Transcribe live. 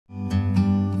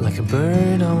like a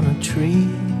bird on a tree.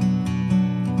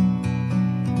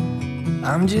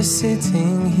 I'm just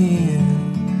sitting here,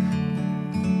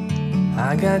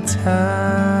 I got time,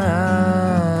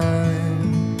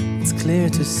 it's clear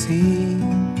to see.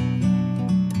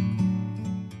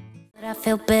 But I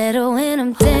feel better when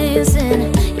I'm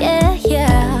dancing, yeah,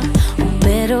 yeah. I'm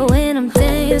better when I'm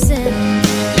dancing.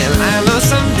 And I know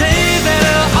someday that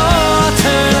it'll all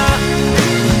turn out.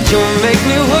 You'll make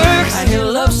me work. I hear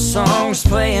love songs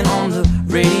playing on the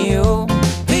radio,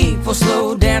 people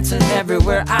slow dancing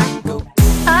everywhere I go.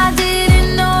 I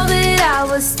didn't know that I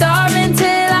was starving till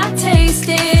I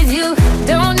tasted you.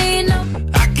 Don't need no.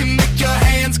 I can make your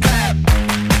hands clap.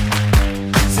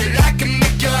 Said I can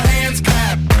make your hands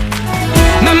clap.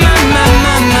 My,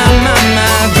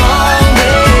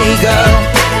 Galway girl.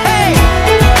 Hey!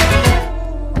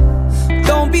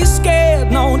 Don't be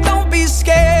scared, no, don't be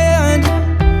scared.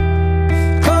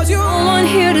 Cause you're No one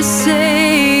here to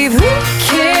save. Who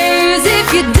cares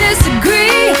if you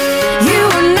disagree? You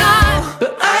are not.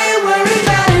 but I ain't worried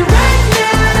about it right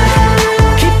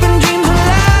now. Keeping dreams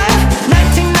alive,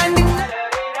 1999.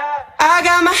 I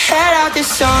got my head out the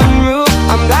sunroof,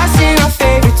 I'm blasting our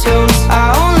favorite tunes. I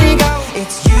only got,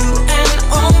 it's you and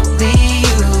only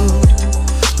you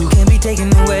who can be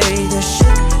taking away the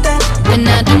shit that. When I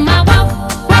do my walk,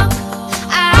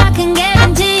 I can get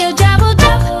into your trouble,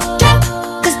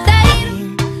 cause they.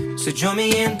 So join me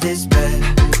in this bed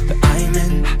that I'm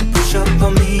in. Push up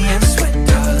on me and sweat,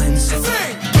 darling. So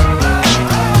Sing.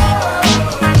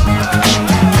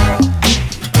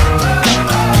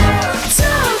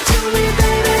 Talk to me,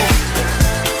 baby.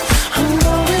 I'm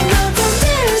going up on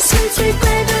this, sweet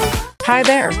baby. Hi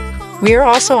there. We are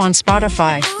also on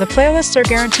Spotify. The playlists are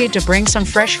guaranteed to bring some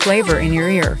fresh flavor in your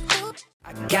ear.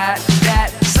 got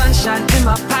that sunshine in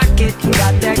my pocket,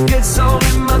 got that good soul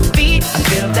in my feet. I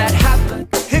feel that happen.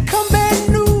 Here come bad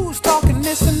news, talking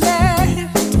this and that.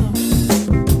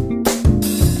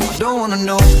 I don't wanna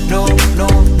know, no,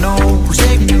 who's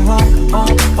taking you home.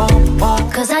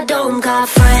 Cause I don't got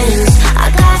friends, I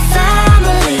got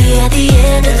family. At the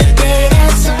end of the day,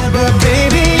 that's all. But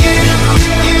baby,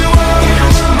 you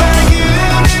are my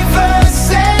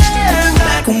universe. And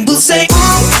like when we'll say, I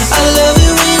love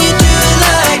it when you do it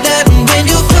like that. And when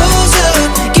you're closer,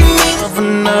 give me for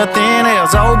nothing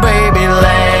else. Oh baby,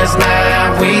 last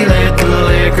night we let the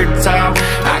liquor talk.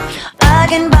 I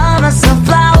can buy myself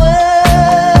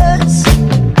flowers,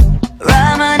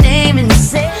 write my name and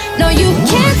say, no, you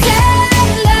can't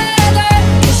tell her,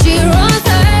 she runs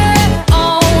her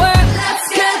own world. Let's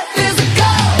get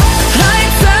physical.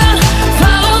 Lights out,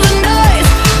 follow the noise,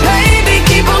 baby,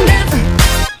 keep on dancing.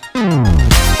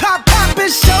 Pop,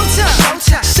 it's showtime.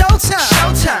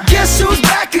 Guess who's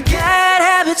back again? Bad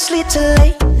habits lead to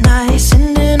late nights,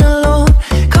 sitting alone,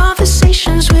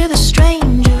 conversations with a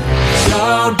stranger.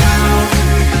 Slow down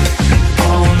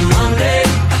on Monday,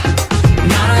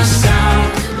 not a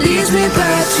sound Leads me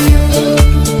back to you.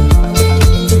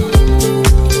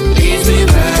 leaves me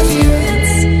back to you.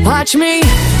 Watch me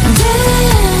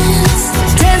dance,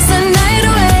 dance the night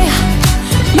away.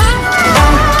 My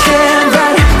Can't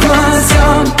write one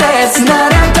song that's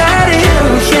not about you.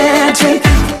 Can't take.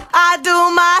 I do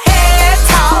my head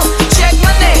talk, check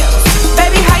my nails,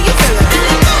 baby, how you feeling?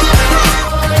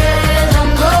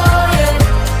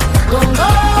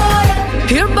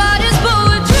 your body's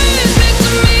poetry,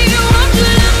 making me want to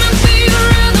let me be your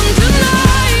rhythm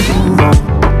tonight.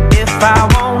 If I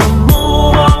wanna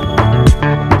move on.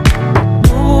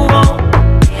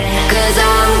 Cause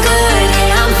I'm good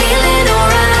and I'm feeling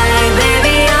alright,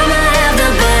 baby. I'ma have the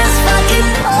best fucking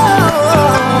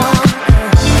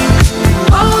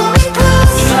hold me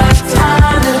close, like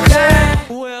time to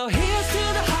burn. Well, here's to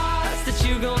the hearts that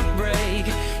you gonna break.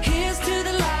 Here's to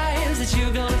the lives that you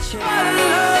gonna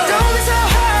change. Don't be so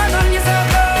hard on yourself,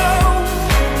 though.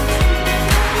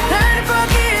 Learn to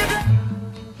forgive.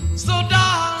 So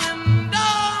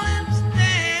darling,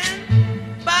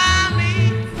 stand by me.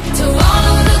 To all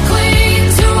of the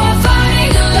queens who are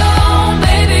fighting alone,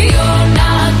 baby, you're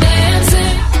not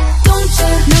dancing. Don't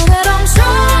you know that I'm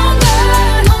stronger?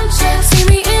 Don't you see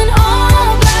me in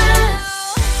all black?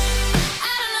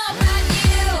 I don't know about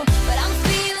you, but I'm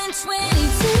feeling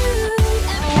 22.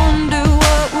 I wonder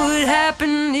what would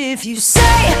happen if you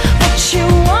say what you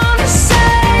wanna say.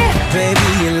 Baby,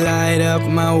 you light up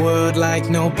my world like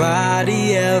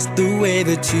nobody else. The way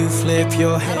that you flip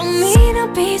your I head. don't mean to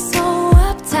be so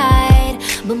uptight,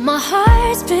 but my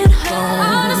heart's been hurt.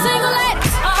 All the single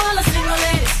ladies, all the single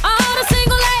ladies, all the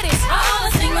single ladies, all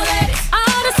the single ladies,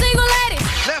 all the single ladies.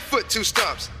 Left foot, 2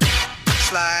 stumps.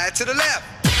 Slide to the left.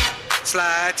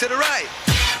 Slide to the right.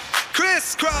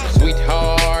 Crisscross.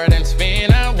 Sweetheart, and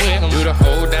spin out with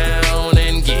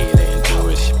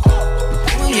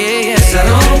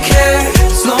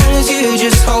 'cause you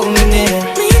just hold me near.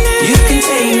 You can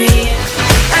take me in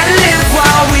and live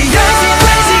while we young.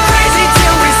 Crazy, crazy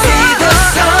till we see the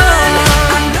sun.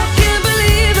 I can't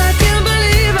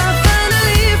believe I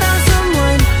finally found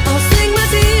someone. I'll sink my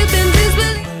teeth in this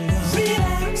belief.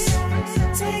 Relax,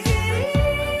 take it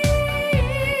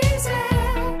easy.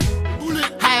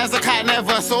 High as a cat,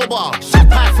 never sober. Shit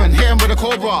Python, hit him with a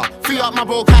cobra. Free up my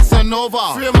bro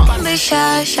Casanova. Free up my Be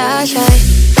shy, shy, shy.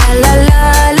 La la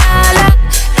la la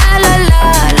la la la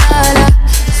la la.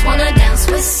 Just wanna dance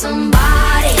with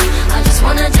somebody. I just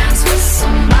wanna dance with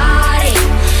somebody.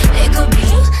 It could be